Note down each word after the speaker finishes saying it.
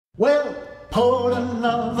Well, put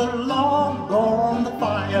another log on the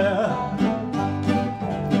fire.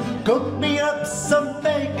 Cook me up some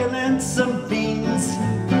bacon and some beans.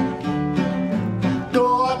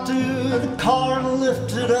 Go out to the car and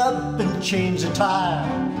lift it up and change the tire.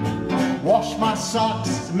 Wash my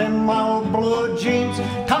socks and mend my old blue jeans.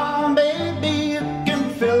 Come on, baby, you can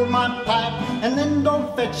fill my pipe and then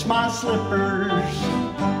don't fetch my slippers.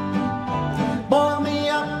 Boil me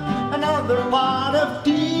up another pot of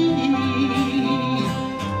tea,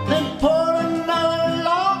 then put another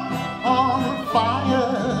log on the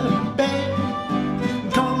fire,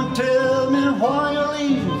 babe. Come and tell me why you're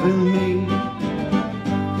leaving me.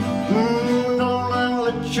 Don't I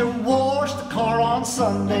let you wash the car on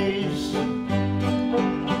Sundays?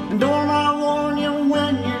 Don't I warn you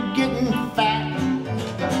when you're getting fat?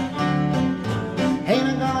 Ain't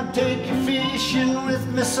I gonna take you fishing with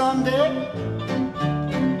me someday?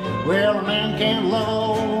 Well, a man can't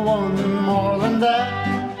love a woman more than that.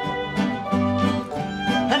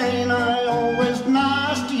 And ain't I always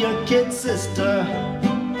nice to your kid sister?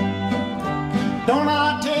 Don't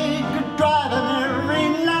I take her driving every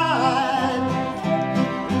night?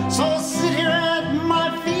 So sit here at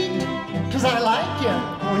my feet, 'cause I like you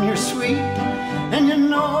when you're sweet. And you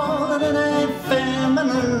know that it ain't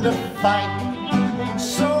feminine to fight.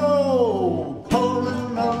 So pull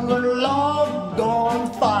another log on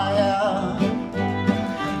fire.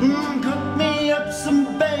 Cook me up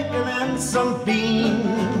some bacon and some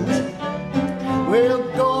beans. We'll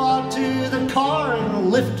go out to the car and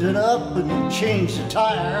lift it up and change the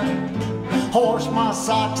tire. Wash my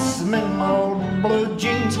socks and mend my old blue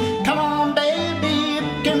jeans. Come on, baby, you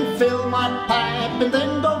can fill my pipe and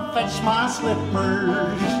then go fetch my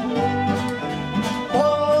slippers.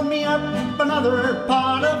 Pour me up another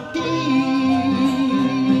pot of tea.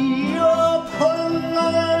 Oh, put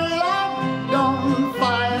another log on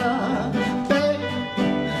fire, babe,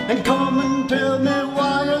 and come and tell me why